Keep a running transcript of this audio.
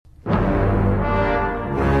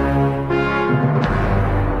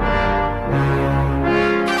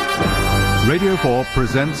S04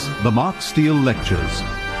 presents the Mark Steele Lectures,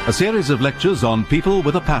 a series of lectures on people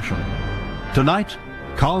with a passion. Tonight,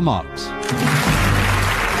 Karl Marx.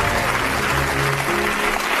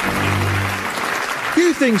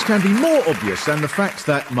 Few things can be more obvious than the fact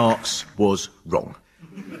that Marx was wrong.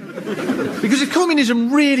 Because if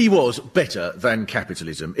communism really was better than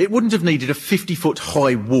capitalism, it wouldn't have needed a 50-foot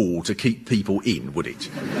high wall to keep people in, would it?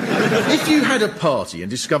 If you had a party and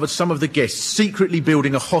discovered some of the guests secretly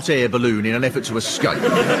building a hot air balloon in an effort to escape, you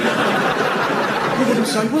wouldn't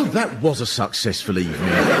say, well, that was a successful evening.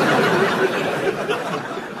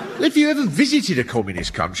 If you ever visited a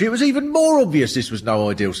communist country, it was even more obvious this was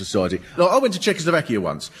no ideal society. Like, I went to Czechoslovakia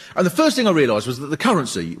once, and the first thing I realised was that the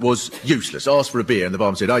currency was useless. I asked for a beer, and the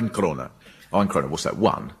barman said, "Ein krona." Ein krona, what's that,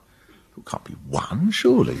 one? It can't be one,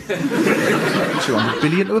 surely. 200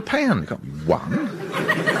 billion to a pound, it can't be one.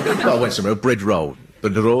 Well, I went somewhere, a bread roll.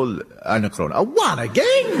 Bread roll, eine krona. A one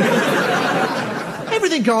again?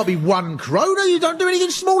 Everything can't be 1 krona. You don't do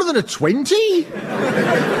anything smaller than a 20.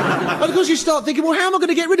 And of course you start thinking, well, how am I going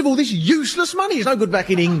to get rid of all this useless money? It's no good back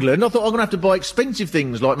in England. I thought I'm going to have to buy expensive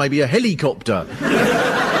things like maybe a helicopter.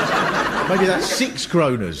 Maybe that's 6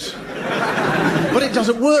 kronas. But it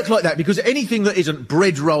doesn't work like that, because anything that isn't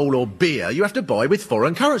bread roll or beer, you have to buy with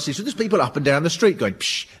foreign currency. So there's people up and down the street going,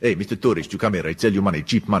 psh, hey, Mr. Tourist, you come here, I sell you money,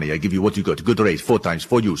 cheap money, I give you what you got, good rate, 4 times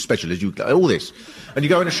for you, special as you, all this. And you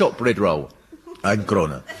go in a shop, bread roll. Ein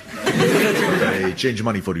krona. I change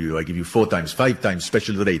money for you. I give you 4 times, 5 times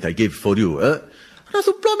special rate I give for you. And I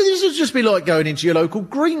thought, blimey, this would just be like going into your local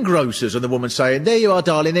greengrocers and the woman saying, there you are,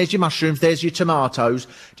 darling, there's your mushrooms, there's your tomatoes.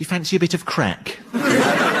 Do you fancy a bit of crack?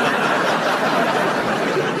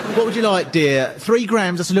 What would you like, dear? 3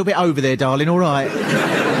 grams, that's a little bit over there, darling, all right.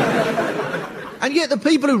 And yet the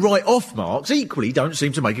people who write off Marx equally don't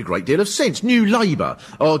seem to make a great deal of sense. New Labour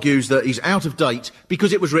argues that he's out of date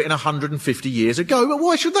because it was written 150 years ago, but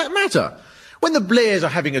why should that matter? When the Blairs are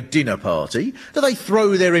having a dinner party, do they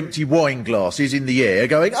throw their empty wine glasses in the air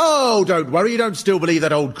going, oh, don't worry, you don't still believe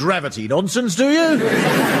that old gravity nonsense, do you?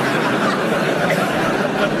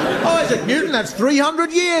 Isaac Newton, that's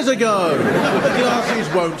 300 years ago. The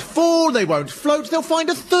glasses won't fall, they won't float, they'll find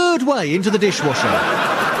a third way into the dishwasher.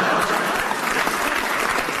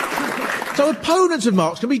 So opponents of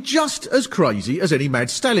Marx can be just as crazy as any mad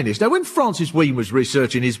Stalinist. Now, when Francis Wheen was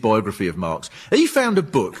researching his biography of Marx, he found a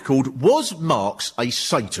book called Was Marx a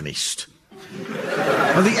Satanist?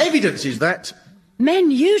 And the evidence is that men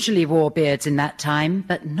usually wore beards in that time,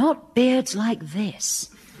 but not beards like this.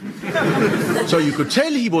 So you could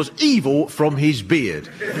tell he was evil from his beard.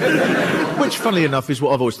 Which, funnily enough, is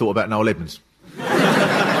what I've always thought about Noel Edmonds.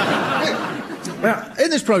 Now, in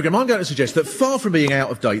this programme, I'm going to suggest that far from being out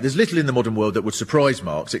of date, there's little in the modern world that would surprise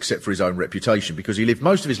Marx, except for his own reputation, because he lived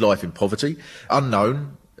most of his life in poverty,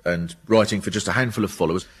 unknown, and writing for just a handful of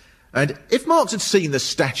followers. And if Marx had seen the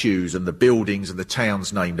statues and the buildings and the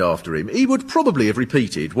towns named after him, he would probably have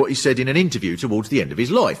repeated what he said in an interview towards the end of his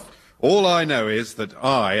life. All I know is that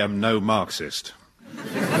I am no Marxist.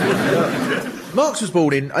 Marx was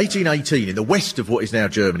born in 1818 in the west of what is now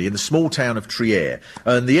Germany, in the small town of Trier,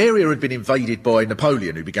 and the area had been invaded by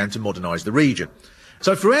Napoleon, who began to modernise the region.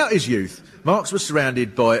 So throughout his youth, Marx was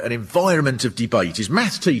surrounded by an environment of debate. His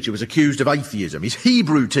math teacher was accused of atheism, his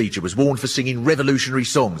Hebrew teacher was warned for singing revolutionary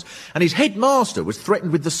songs, and his headmaster was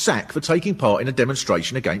threatened with the sack for taking part in a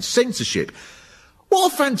demonstration against censorship.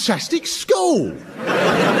 What a fantastic school!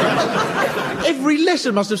 Every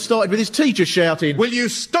lesson must have started with his teacher shouting, Will you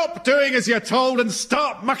stop doing as you're told and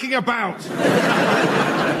start mucking about?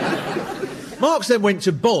 Marx then went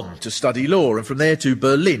to Bonn to study law, and from there to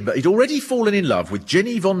Berlin, but he'd already fallen in love with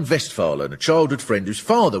Jenny von Westphalen, a childhood friend whose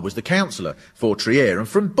father was the councillor for Trier, and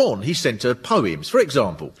from Bonn he sent her poems. For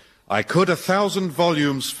example, I could 1,000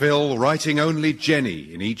 volumes fill, writing only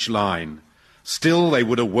Jenny in each line. Still they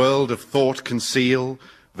would a world of thought conceal,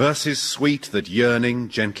 verses sweet that yearning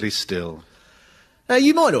gently still. Now,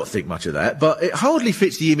 you might not think much of that, but it hardly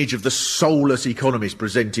fits the image of the soulless economist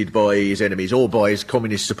presented by his enemies or by his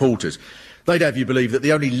communist supporters. They'd have you believe that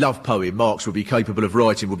the only love poem Marx would be capable of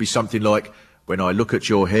writing would be something like, when I look at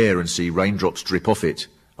your hair and see raindrops drip off it,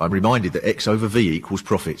 I'm reminded that X over V equals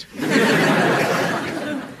profit.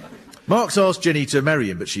 Marx asked Jenny to marry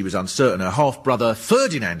him, but she was uncertain. Her half-brother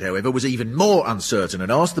Ferdinand, however, was even more uncertain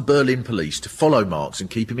and asked the Berlin police to follow Marx and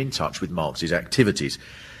keep him in touch with Marx's activities.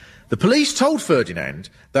 The police told Ferdinand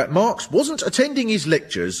that Marx wasn't attending his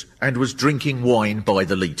lectures and was drinking wine by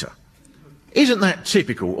the litre. Isn't that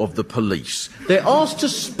typical of the police? They're asked to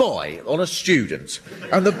spy on a student,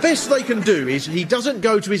 and the best they can do is he doesn't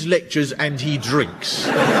go to his lectures and he drinks.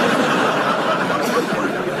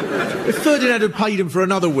 If Ferdinand had paid him for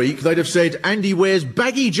another week, they'd have said Andy wears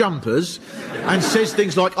baggy jumpers and says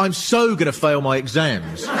things like, I'm so going to fail my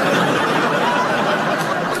exams.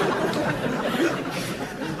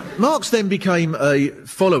 Marx then became a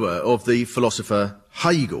follower of the philosopher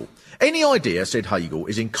Hegel. Any idea, said Hegel,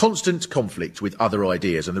 is in constant conflict with other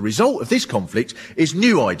ideas, and the result of this conflict is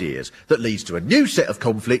new ideas that leads to a new set of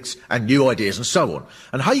conflicts and new ideas and so on.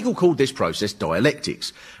 And Hegel called this process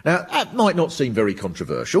dialectics. Now, that might not seem very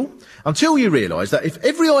controversial until you realise that if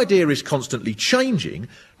every idea is constantly changing,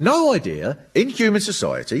 no idea in human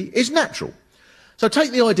society is natural. So take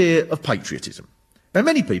the idea of patriotism. Now,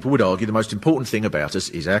 many people would argue the most important thing about us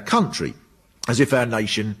is our country, as if our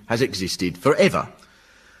nation has existed forever.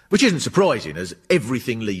 Which isn't surprising, as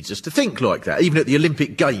everything leads us to think like that. Even at the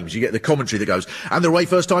Olympic Games, you get the commentary that goes, and the away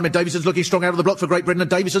first time, and Davidson's looking strong out of the block for Great Britain, and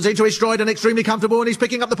Davidson's into his stride and extremely comfortable, and he's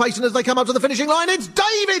picking up the pace, and as they come up to the finishing line, it's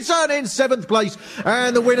Davidson in 7th place,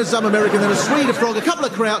 and the winner's some American, then a Swede frog, a couple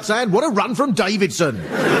of Krauts, and what a run from Davidson.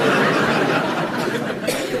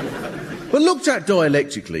 But looked at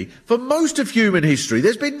dialectically, for most of human history,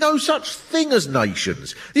 there's been no such thing as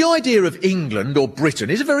nations. The idea of England or Britain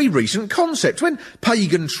is a very recent concept. When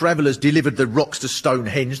pagan travellers delivered the rocks to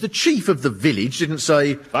Stonehenge, the chief of the village didn't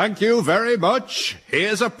say, Thank you very much.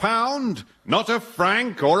 Here's a pound. Not a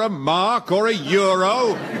franc or a mark or a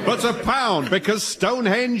euro, but a pound, because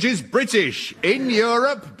Stonehenge is British, in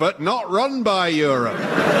Europe, but not run by Europe.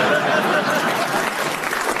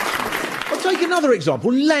 Take another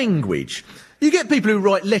example, language. You get people who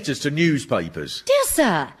write letters to newspapers. Dear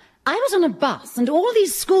sir, I was on a bus and all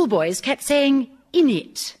these schoolboys kept saying, in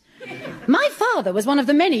it. My father was one of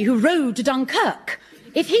the many who rode to Dunkirk.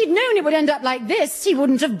 If he'd known it would end up like this, he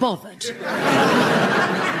wouldn't have bothered.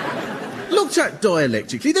 Looked at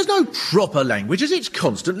dialectically, there's no proper language as it's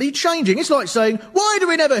constantly changing. It's like saying, why do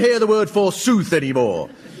we never hear the word forsooth anymore?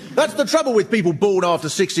 That's the trouble with people born after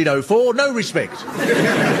 1604, no respect.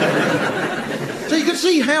 So you can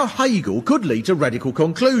see how Hegel could lead to radical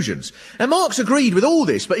conclusions. And Marx agreed with all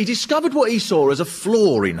this, but he discovered what he saw as a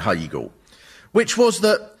flaw in Hegel, which was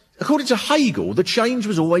that, according to Hegel, the change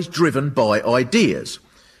was always driven by ideas.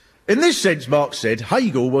 In this sense, Marx said,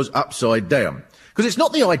 Hegel was upside down. Because it's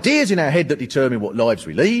not the ideas in our head that determine what lives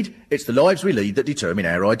we lead, it's the lives we lead that determine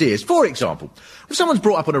our ideas. For example, if someone's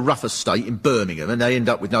brought up on a rough estate in Birmingham and they end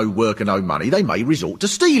up with no work and no money, they may resort to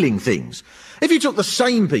stealing things. If you took the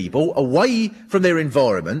same people away from their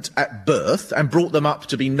environment at birth and brought them up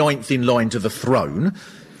to be 9th in line to the throne,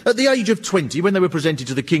 at the age of 20, when they were presented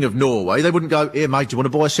to the King of Norway, they wouldn't go, here mate, do you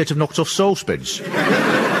want to buy a set of knocked-off saucepans?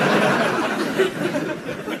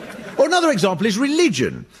 Or another example is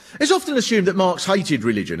religion. It's often assumed that Marx hated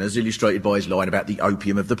religion, as illustrated by his line about the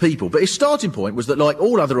opium of the people. But his starting point was that, like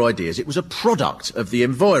all other ideas, it was a product of the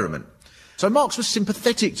environment. So Marx was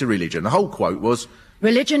sympathetic to religion. The whole quote was,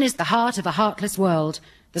 Religion is the heart of a heartless world,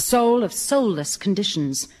 the soul of soulless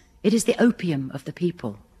conditions. It is the opium of the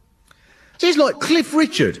people. He's like Cliff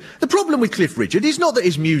Richard. The problem with Cliff Richard is not that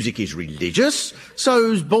his music is religious,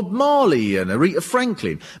 so's Bob Marley and Aretha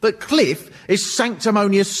Franklin. But Cliff is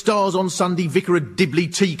sanctimonious stars on Sunday, vicar of Dibley,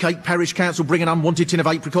 tea cake, parish council bring an unwanted tin of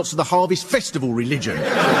apricots to the harvest festival religion.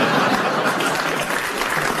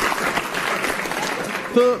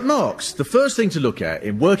 For Marx, the first thing to look at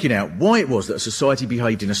in working out why it was that a society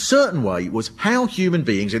behaved in a certain way was how human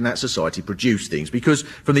beings in that society produced things, because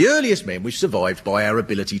from the earliest men we've survived by our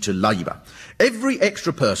ability to labour. Every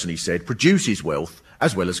extra person, he said, produces wealth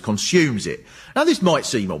as well as consumes it. Now this might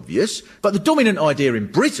seem obvious, but the dominant idea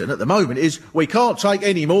in Britain at the moment is we can't take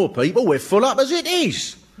any more people, we're full up as it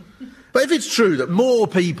is. But if it's true that more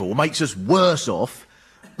people makes us worse off,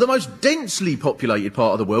 the most densely populated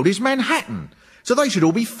part of the world is Manhattan. So they should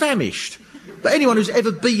all be famished. But anyone who's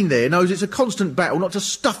ever been there knows it's a constant battle not to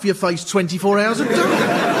stuff your face 24 hours a day.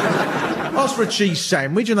 Ask for a cheese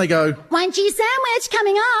sandwich and they go, One cheese sandwich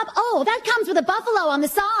coming up. Oh, that comes with a buffalo on the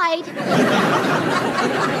side.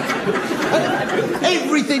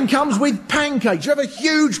 everything comes with pancakes. You have a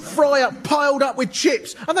huge fry-up piled up with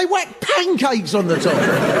chips and they whack pancakes on the top.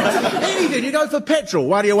 Anything, you go for petrol.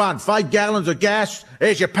 What do you want? 5 gallons of gas?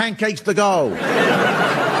 Here's your pancakes to go.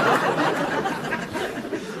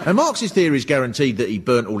 And Marx's theories guaranteed that he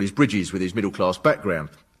burnt all his bridges with his middle-class background.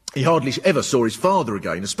 He hardly ever saw his father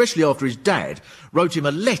again, especially after his dad wrote him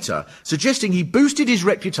a letter suggesting he boosted his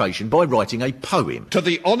reputation by writing a poem. To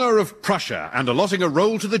the honour of Prussia and allotting a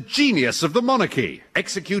role to the genius of the monarchy,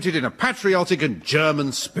 executed in a patriotic and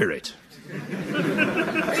German spirit.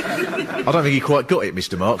 I don't think he quite got it,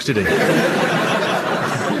 Mr. Marx, did he?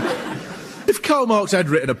 If Karl Marx had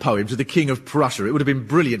written a poem to the King of Prussia, it would have been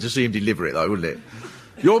brilliant to see him deliver it, though, wouldn't it?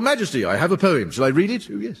 Your Majesty, I have a poem. Shall I read it?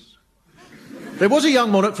 Oh, yes. There was a young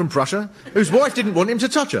monarch from Prussia whose wife didn't want him to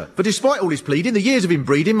touch her, for despite all his pleading, the years of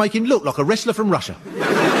inbreeding make him look like a wrestler from Russia.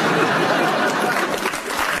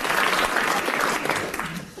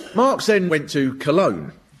 Marx then went to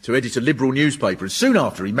Cologne to edit a liberal newspaper, and soon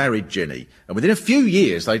after he married Jenny, and within a few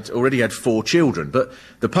years they'd already had 4 children, but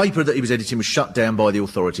the paper that he was editing was shut down by the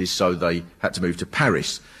authorities, so they had to move to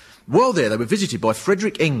Paris. While there, they were visited by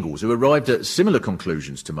Friedrich Engels, who arrived at similar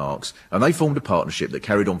conclusions to Marx, and they formed a partnership that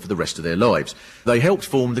carried on for the rest of their lives. They helped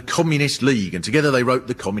form the Communist League, and together they wrote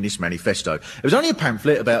the Communist Manifesto. It was only a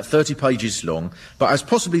pamphlet about 30 pages long, but has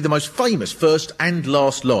possibly the most famous first and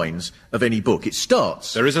last lines of any book. It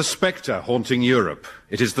starts, "There is a spectre haunting Europe.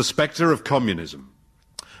 It is the spectre of communism."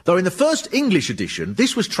 Though in the first English edition,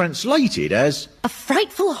 this was translated as, "A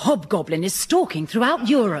frightful hobgoblin is stalking throughout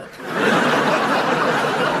Europe."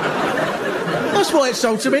 That's why it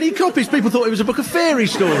sold so many copies. People thought it was a book of fairy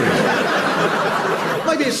stories.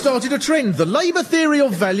 Maybe it started a trend, the Labour theory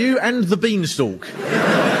of value and the beanstalk.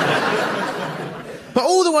 But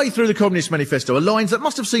all the way through the Communist Manifesto are lines that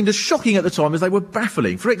must have seemed as shocking at the time as they were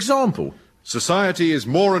baffling. For example, "Society is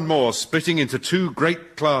more and more splitting into 2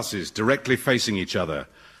 great classes directly facing each other,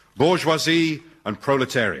 bourgeoisie and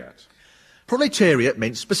proletariat." Proletariat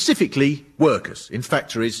meant specifically workers in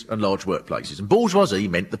factories and large workplaces, and bourgeoisie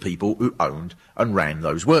meant the people who owned and ran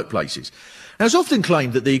those workplaces. Now, it's often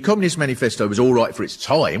claimed that the Communist Manifesto was all right for its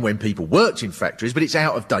time when people worked in factories, but it's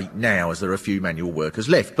out of date now as there are a few manual workers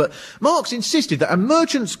left. But Marx insisted that a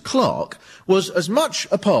merchant's clerk was as much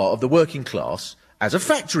a part of the working class as a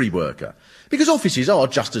factory worker, because offices are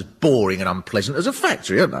just as boring and unpleasant as a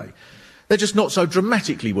factory, aren't they? They're just not so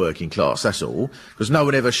dramatically working class, that's all, because no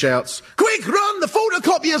one ever shouts, "Quick, run, the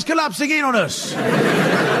photocopier's collapsing in on us!"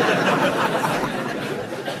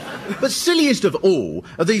 But silliest of all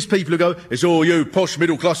are these people who go, "It's all you posh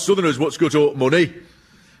middle-class southerners what's got all money."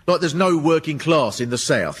 Like there's no working class in the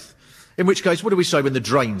south. In which case, what do we say when the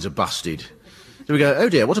drains are busted? Do we go, "Oh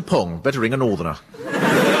dear, what a pong, better ring a northerner"?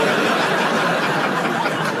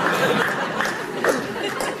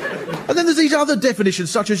 And then there's these other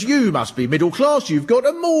definitions, such as "you must be middle class, you've got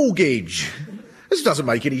a mortgage." This doesn't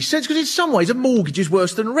make any sense, because in some ways a mortgage is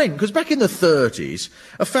worse than rent, because back in the 30s,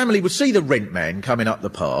 a family would see the rent man coming up the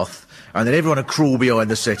path, and then everyone would crawl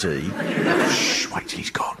behind the settee. Shh, wait till he's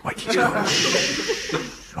gone, wait till he's gone. Shh.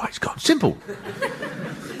 Right, he's gone. Simple.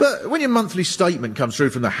 But when your monthly statement comes through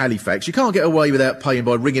from the Halifax, you can't get away without paying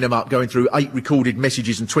by ringing them up, going through 8 recorded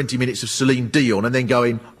messages and 20 minutes of Celine Dion, and then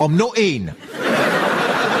going, "I'm not in."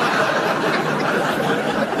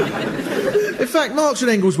 In fact, Marx and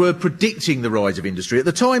Engels were predicting the rise of industry. At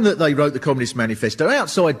the time that they wrote the Communist Manifesto,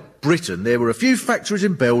 outside Britain, there were a few factories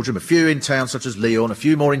in Belgium, a few in towns such as Lyon, a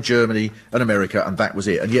few more in Germany and America, and that was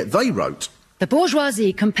it. And yet they wrote, "The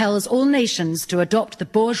bourgeoisie compels all nations to adopt the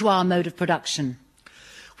bourgeois mode of production."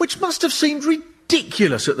 Which must have seemed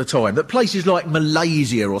ridiculous at the time, that places like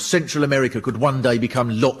Malaysia or Central America could one day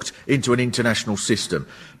become locked into an international system.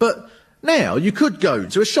 But now, you could go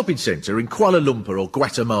to a shopping centre in Kuala Lumpur or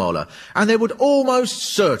Guatemala, and there would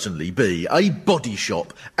almost certainly be a body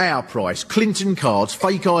shop, Our Price, Clinton Cards,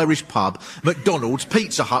 fake Irish pub, McDonald's,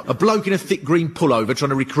 Pizza Hut, a bloke in a thick green pullover trying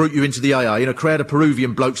to recruit you into the AA, and a crowd of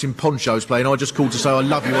Peruvian blokes in ponchos playing "I Just Called to Say I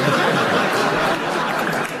Love You" on the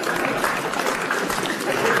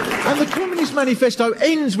And the Communist Manifesto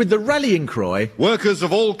ends with the rallying cry, "Workers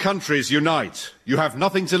of all countries unite. You have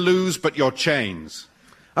nothing to lose but your chains."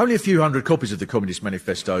 Only a few hundred copies of the Communist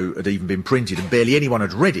Manifesto had even been printed, and barely anyone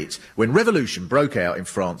had read it when revolution broke out in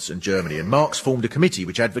France and Germany, and Marx formed a committee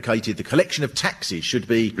which advocated the collection of taxes should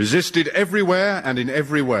be resisted everywhere and in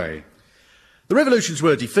every way. The revolutions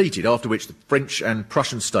were defeated, after which the French and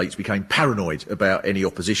Prussian states became paranoid about any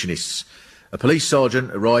oppositionists. A police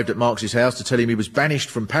sergeant arrived at Marx's house to tell him he was banished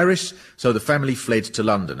from Paris, so the family fled to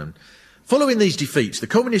London. And following these defeats, the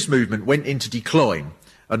communist movement went into decline,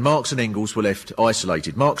 and Marx and Engels were left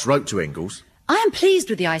isolated. Marx wrote to Engels, "I am pleased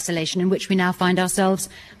with the isolation in which we now find ourselves.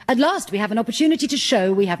 At last we have an opportunity to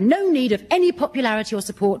show we have no need of any popularity or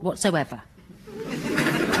support whatsoever."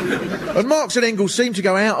 And Marx and Engels seemed to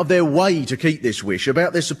go out of their way to keep this wish.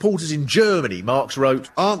 About their supporters in Germany, Marx wrote,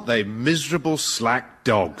 "Aren't they miserable slack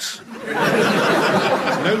dogs?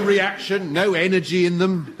 No reaction, no energy in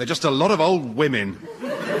them. They're just a lot of old women."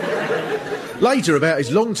 Later, about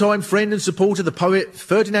his longtime friend and supporter, the poet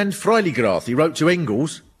Ferdinand Freiligrath, he wrote to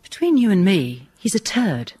Engels, "Between you and me, he's a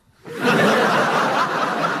turd."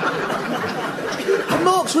 And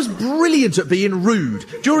Marx was brilliant at being rude.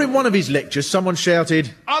 During one of his lectures, someone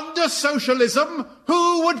shouted, "Under socialism,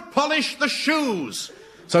 who would polish the shoes?"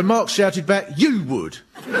 So Marx shouted back, "You would."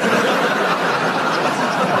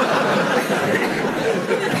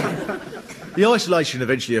 The isolation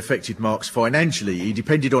eventually affected Marx financially. He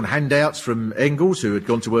depended on handouts from Engels, who had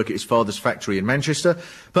gone to work at his father's factory in Manchester,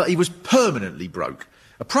 but he was permanently broke.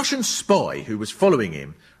 A Prussian spy who was following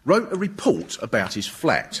him wrote a report about his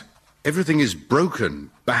flat. Everything is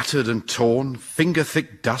broken, battered and torn,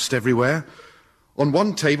 finger-thick dust everywhere. On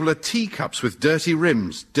one table are teacups with dirty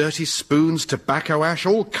rims, dirty spoons, tobacco ash,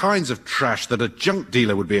 all kinds of trash that a junk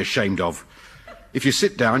dealer would be ashamed of. If you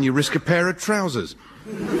sit down, you risk a pair of trousers.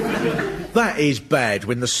 That is bad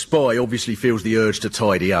when the spy obviously feels the urge to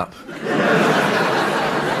tidy up.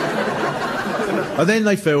 And then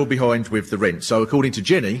they fell behind with the rent. So, according to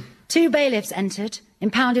Jenny... 2 bailiffs entered,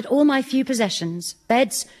 impounded all my few possessions,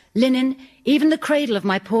 beds, linen, even the cradle of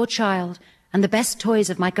my poor child, and the best toys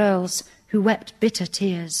of my girls, who wept bitter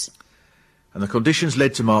tears. And the conditions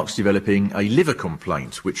led to Marx developing a liver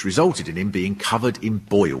complaint, which resulted in him being covered in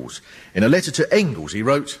boils. In a letter to Engels, he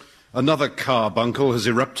wrote... Another carbuncle has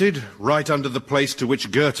erupted, right under the place to which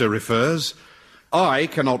Goethe refers. I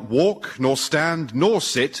cannot walk, nor stand, nor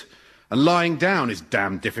sit, and lying down is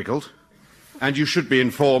damn difficult. And you should be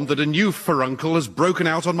informed that a new furuncle has broken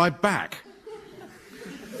out on my back.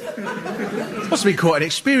 Must have been quite an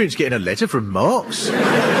experience getting a letter from Marx.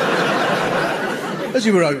 As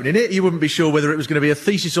you were opening it, you wouldn't be sure whether it was going to be a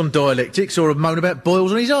thesis on dialectics or a moan about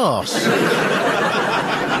boils on his arse.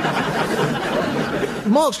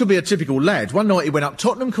 Marx could be a typical lad. One night he went up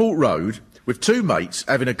Tottenham Court Road with 2 mates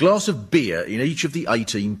having a glass of beer in each of the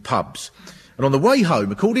 18 pubs. And on the way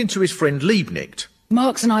home, according to his friend Liebknecht...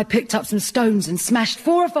 Marx and I picked up some stones and smashed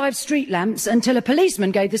 4 or 5 street lamps until a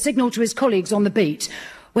policeman gave the signal to his colleagues on the beat,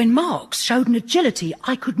 when Marx showed an agility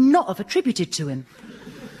I could not have attributed to him.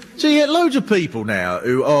 So you get loads of people now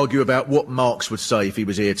who argue about what Marx would say if he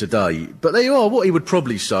was here today. But there you are, what he would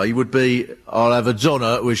probably say would be, I'll have a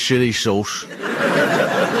doner with chilli sauce.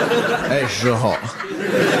 Extra hot.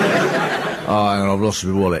 Oh, hang on, I've lost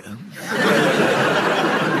my wallet.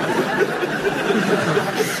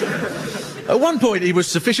 At one point he was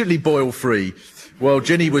sufficiently boil-free while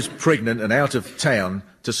Jenny was pregnant and out of town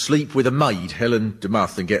to sleep with a maid, Helen de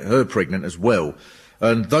Muth, and get her pregnant as well.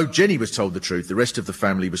 And though Jenny was told the truth, the rest of the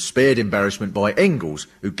family was spared embarrassment by Engels,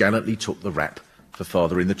 who gallantly took the rap for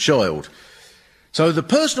fathering the child. So the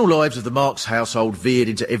personal lives of the Marx household veered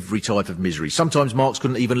into every type of misery. Sometimes Marx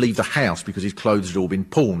couldn't even leave the house because his clothes had all been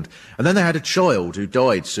pawned. And then they had a child who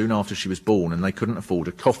died soon after she was born, and they couldn't afford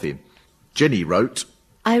a coffin. Jenny wrote...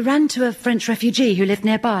 I ran to a French refugee who lived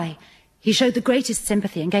nearby. He showed the greatest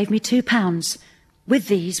sympathy and gave me £2. With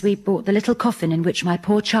these, we bought the little coffin in which my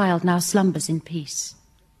poor child now slumbers in peace.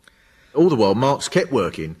 All the while, Marx kept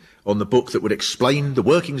working on the book that would explain the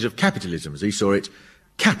workings of capitalism, as he saw it,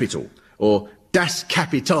 Capital, or Das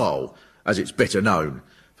Kapital, as it's better known,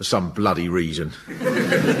 for some bloody reason.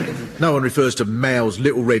 No one refers to Mao's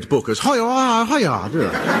little red book as hiya, hiya, do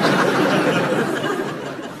they?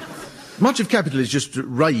 Much of Capital is just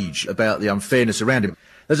rage about the unfairness around him.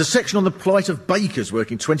 There's a section on the plight of bakers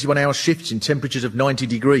working 21-hour shifts in temperatures of 90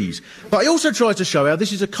 degrees. But he also tries to show how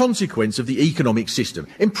this is a consequence of the economic system.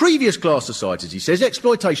 In previous class societies, he says,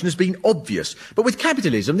 exploitation has been obvious. But with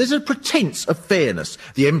capitalism, there's a pretence of fairness.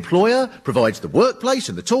 The employer provides the workplace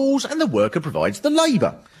and the tools, and the worker provides the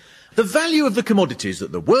labour. The value of the commodities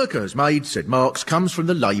that the worker has made, said Marx, comes from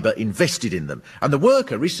the labour invested in them, and the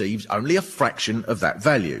worker receives only a fraction of that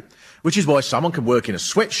value. Which is why someone can work in a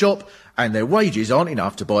sweatshop and their wages aren't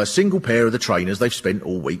enough to buy a single pair of the trainers they've spent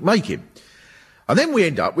all week making. And then we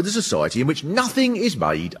end up with a society in which nothing is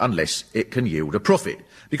made unless it can yield a profit.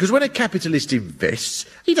 Because when a capitalist invests,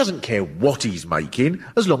 he doesn't care what he's making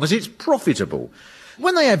as long as it's profitable.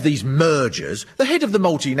 When they have these mergers, the head of the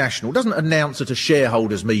multinational doesn't announce at a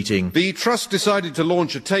shareholders' meeting, The Trust decided to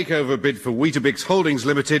launch a takeover bid for Weetabix Holdings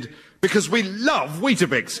Limited because we love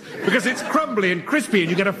Weetabix, because it's crumbly and crispy and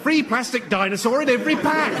you get a free plastic dinosaur in every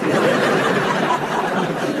pack.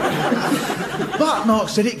 But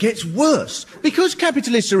Marx said it gets worse. Because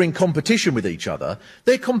capitalists are in competition with each other,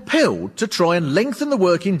 they're compelled to try and lengthen the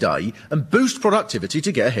working day and boost productivity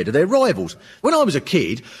to get ahead of their rivals. When I was a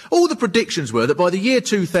kid, all the predictions were that by the year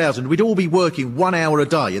 2000 we'd all be working 1 hour a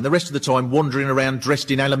day and the rest of the time wandering around dressed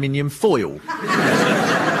in aluminium foil.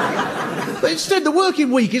 But instead, the working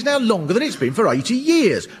week is now longer than it's been for 80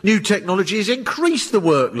 years. New technology has increased the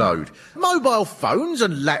workload. Mobile phones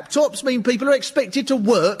and laptops mean people are expected to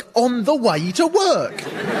work on the way to work.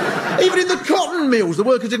 Even in the cotton mills, the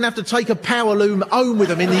workers didn't have to take a power loom home with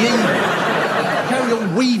them in the evening. Carry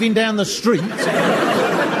on weaving down the street.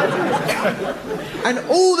 And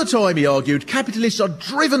all the time, he argued, capitalists are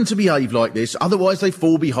driven to behave like this, otherwise they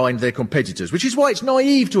fall behind their competitors, which is why it's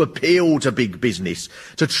naive to appeal to big business,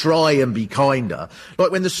 to try and be kinder.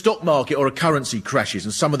 Like when the stock market or a currency crashes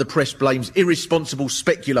and some of the press blames irresponsible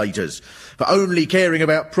speculators for only caring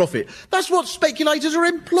about profit. That's what speculators are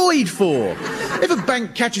employed for. If a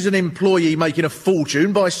bank catches an employee making a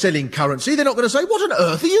fortune by selling currency, they're not going to say, "What on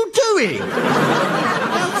earth are you doing?"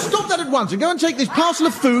 Now, stop that at once and go and take this parcel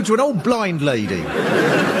of food to an old blind lady.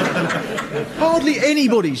 Hardly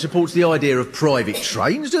anybody supports the idea of private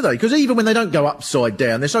trains, do they? Because even when they don't go upside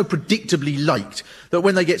down, they're so predictably late that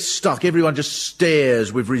when they get stuck, everyone just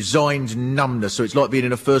stares with resigned numbness, so it's like being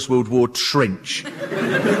in a First World War trench.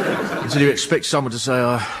 Until you expect someone to say,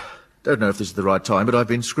 "I don't know if this is the right time, but I've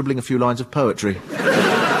been scribbling a few lines of poetry."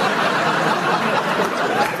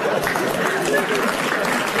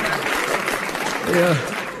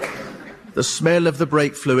 The smell of the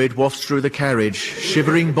brake fluid wafts through the carriage.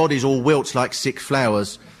 Shivering bodies all wilt like sick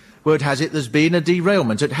flowers. Word has it there's been a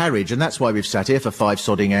derailment at Harwich, and that's why we've sat here for 5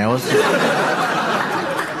 sodding hours.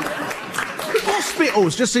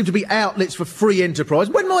 Hospitals just seem to be outlets for free enterprise.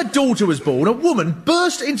 When my daughter was born, a woman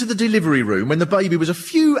burst into the delivery room when the baby was a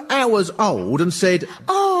few hours old and said,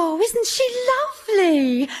 "Oh, isn't she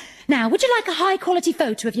lovely? Now, would you like a high-quality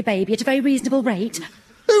photo of your baby at a very reasonable rate?"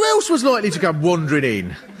 Who else was likely to come wandering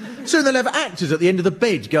in? Soon they'll have actors at the end of the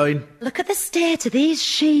bed going, "Look at the state of these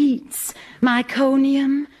sheets.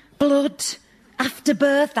 Meconium, blood,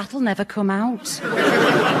 afterbirth, that'll never come out.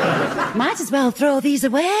 Might as well throw these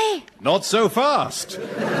away." Not so fast.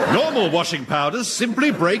 Normal washing powders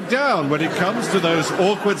simply break down when it comes to those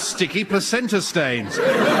awkward, sticky placenta stains.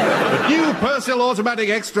 The new Persil Automatic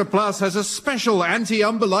Extra Plus has a special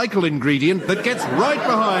anti-umbilical ingredient that gets right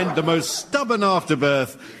behind the most stubborn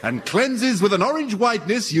afterbirth and cleanses with an orange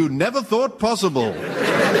whiteness you never thought possible.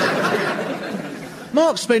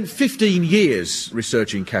 Marx spent 15 years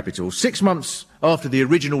researching Capital. 6 months after the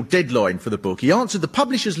original deadline for the book, he answered the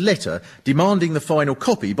publisher's letter demanding the final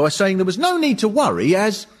copy by saying there was no need to worry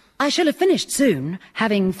as, "I shall have finished soon,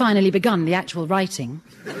 having finally begun the actual writing."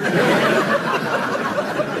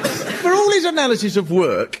 For all his analysis of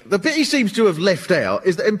work, the bit he seems to have left out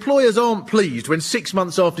is that employers aren't pleased when 6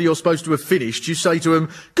 months after you're supposed to have finished, you say to them,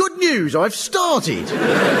 "Good news, I've started."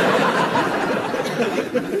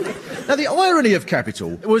 Now, the irony of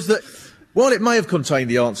Capital was that while it may have contained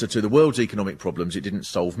the answer to the world's economic problems, it didn't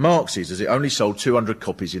solve Marx's, as it only sold 200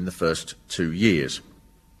 copies in the first 2 years.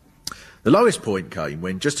 The lowest point came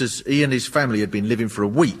when, just as he and his family had been living for a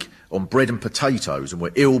week on bread and potatoes and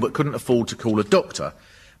were ill but couldn't afford to call a doctor,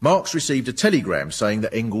 Marx received a telegram saying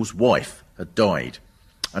that Engels' wife had died.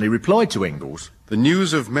 And he replied to Engels, "The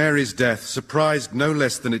news of Mary's death surprised no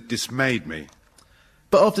less than it dismayed me."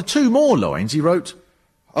 But after 2 more lines, he wrote,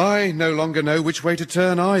 "I no longer know which way to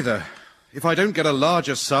turn either. If I don't get a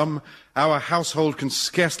larger sum, our household can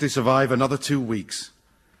scarcely survive another 2 weeks.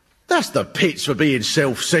 That's the pits for being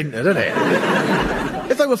self-centred, isn't it?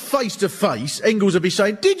 If they were face to face, Engels would be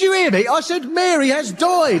saying, "Did you hear me? I said Mary has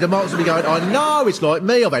died." And Marx would be going, "I know, it's like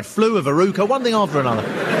me. I've had flu, a verruca, one thing after another."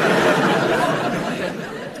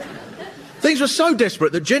 Things were so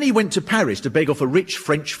desperate that Jenny went to Paris to beg off a rich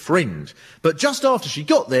French friend. But just after she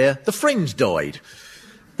got there, the friend died.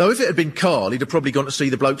 Though if it had been Karl, he'd have probably gone to see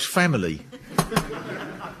the bloke's family.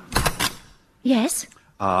 "Yes?"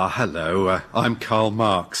 Hello. I'm Karl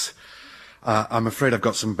Marx. I'm afraid I've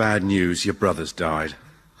got some bad news. Your brother's died.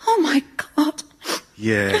 "Oh, my God."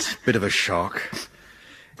 Yes, bit of a shock.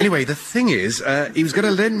 Anyway, the thing is, he was going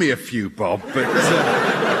to lend me a few bob, but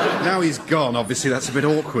now he's gone. Obviously, that's a bit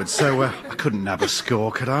awkward, so I couldn't nab a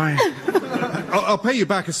score, could I? I'll pay you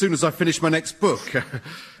back as soon as I finish my next book.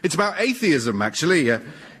 It's about atheism, actually.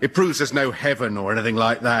 It proves there's no heaven or anything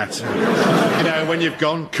like that. You know, when you've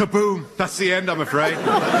gone, kaboom, that's the end, I'm afraid.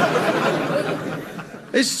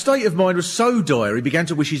 His state of mind was so dire he began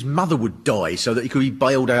to wish his mother would die so that he could be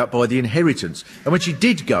bailed out by the inheritance. And when she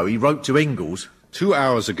did go, he wrote to Engels, 2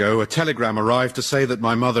 hours ago, a telegram arrived to say that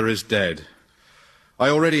my mother is dead. I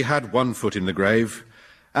already had 1 foot in the grave,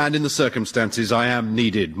 and in the circumstances I am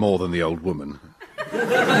needed more than the old woman.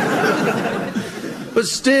 But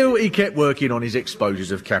still, he kept working on his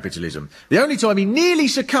exposures of capitalism. The only time he nearly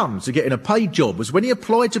succumbed to getting a paid job was when he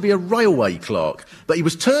applied to be a railway clerk, but he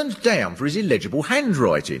was turned down for his illegible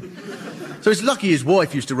handwriting. So it's lucky his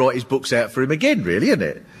wife used to write his books out for him again, really, isn't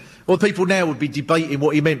it? Well, people now would be debating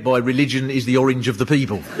what he meant by religion is the orange of the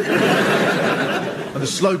people. And the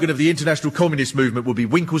slogan of the international communist movement would be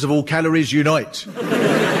Winkles of all calories unite.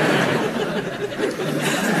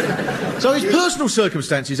 So his personal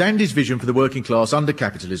circumstances and his vision for the working class under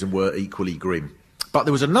capitalism were equally grim. But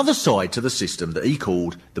there was another side to the system that he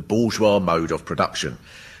called the bourgeois mode of production.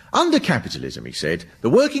 Under capitalism, he said, the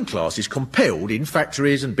working class is compelled in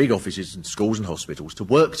factories and big offices and schools and hospitals to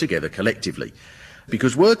work together collectively,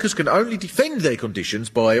 because workers can only defend their conditions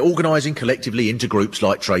by organising collectively into groups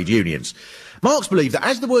like trade unions. Marx believed that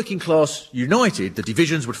as the working class united, the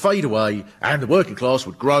divisions would fade away and the working class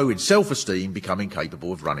would grow in self-esteem, becoming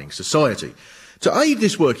capable of running society. To aid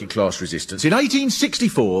this working class resistance, in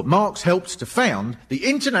 1864, Marx helped to found the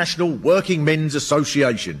International Working Men's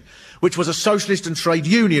Association, which was a socialist and trade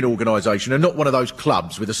union organisation and not one of those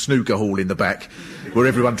clubs with a snooker hall in the back where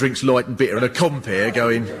everyone drinks light and bitter and a compere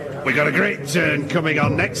going... We got a great turn coming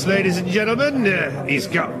on next, ladies and gentlemen. He's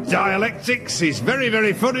got dialectics, he's very,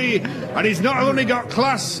 very funny, and he's not only got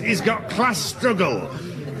class, he's got class struggle.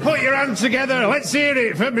 Put your hands together, let's hear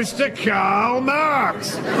it for Mr. Karl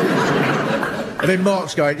Marx. And then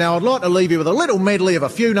Marx going, now I'd like to leave you with a little medley of a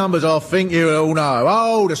few numbers I think you all know.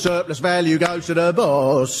 Oh, the surplus value goes to the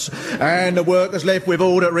boss, and the workers left with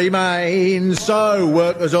all that remains. So,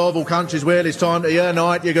 workers of all countries, well, it's time to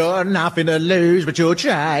unite. You got nothing to lose but your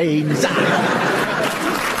chains.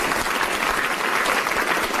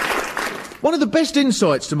 One of the best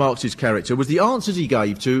insights to Marx's character was the answers he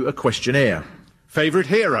gave to a questionnaire. Favourite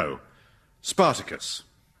hero? Spartacus.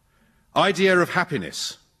 Idea of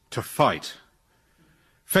happiness? To fight.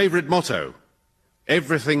 Favourite motto?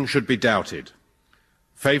 Everything should be doubted.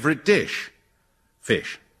 Favourite dish?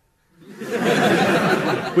 Fish.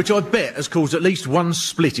 Which I bet has caused at least one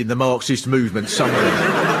split in the Marxist movement somewhere.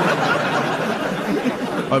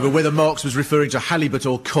 Over whether Marx was referring to halibut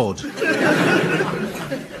or cod.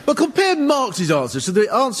 But compare Marx's answers to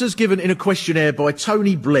the answers given in a questionnaire by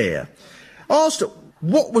Tony Blair. Asked,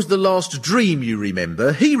 what was the last dream you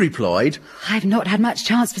remember? He replied, I've not had much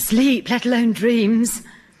chance for sleep, let alone dreams.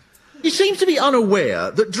 He seems to be unaware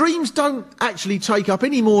that dreams don't actually take up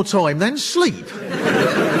any more time than sleep.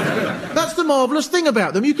 That's the marvellous thing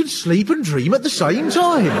about them. You can sleep and dream at the same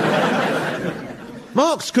time.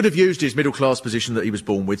 Marx could have used his middle-class position that he was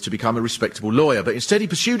born with to become a respectable lawyer, but instead he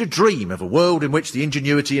pursued a dream of a world in which the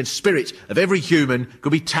ingenuity and spirit of every human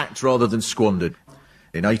could be tapped rather than squandered.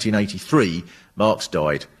 In 1883, Marx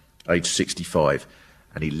died, aged 65,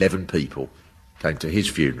 and 11 people came to his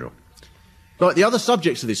funeral. Like the other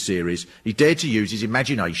subjects of this series, he dared to use his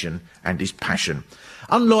imagination and his passion.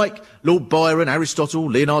 Unlike Lord Byron, Aristotle,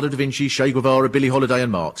 Leonardo da Vinci, Che Guevara, Billie Holiday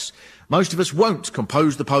and Marx, most of us won't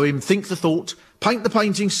compose the poem, think the thought, paint the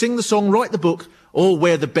painting, sing the song, write the book, or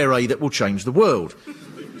wear the beret that will change the world.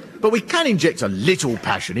 But we can inject a little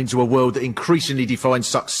passion into a world that increasingly defines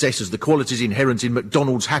success as the qualities inherent in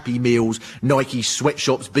McDonald's Happy Meals, Nike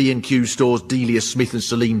sweatshops, B&Q stores, Delia Smith and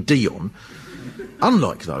Celine Dion,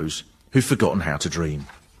 unlike those who've forgotten how to dream.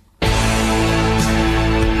 The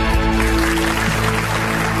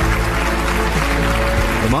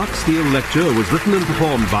Marx Steele lecture was written and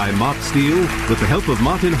performed by Mark Steele with the help of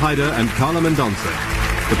Martin Hyder and Carla Mendonça.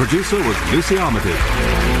 The producer was Lucy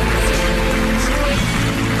Armitage.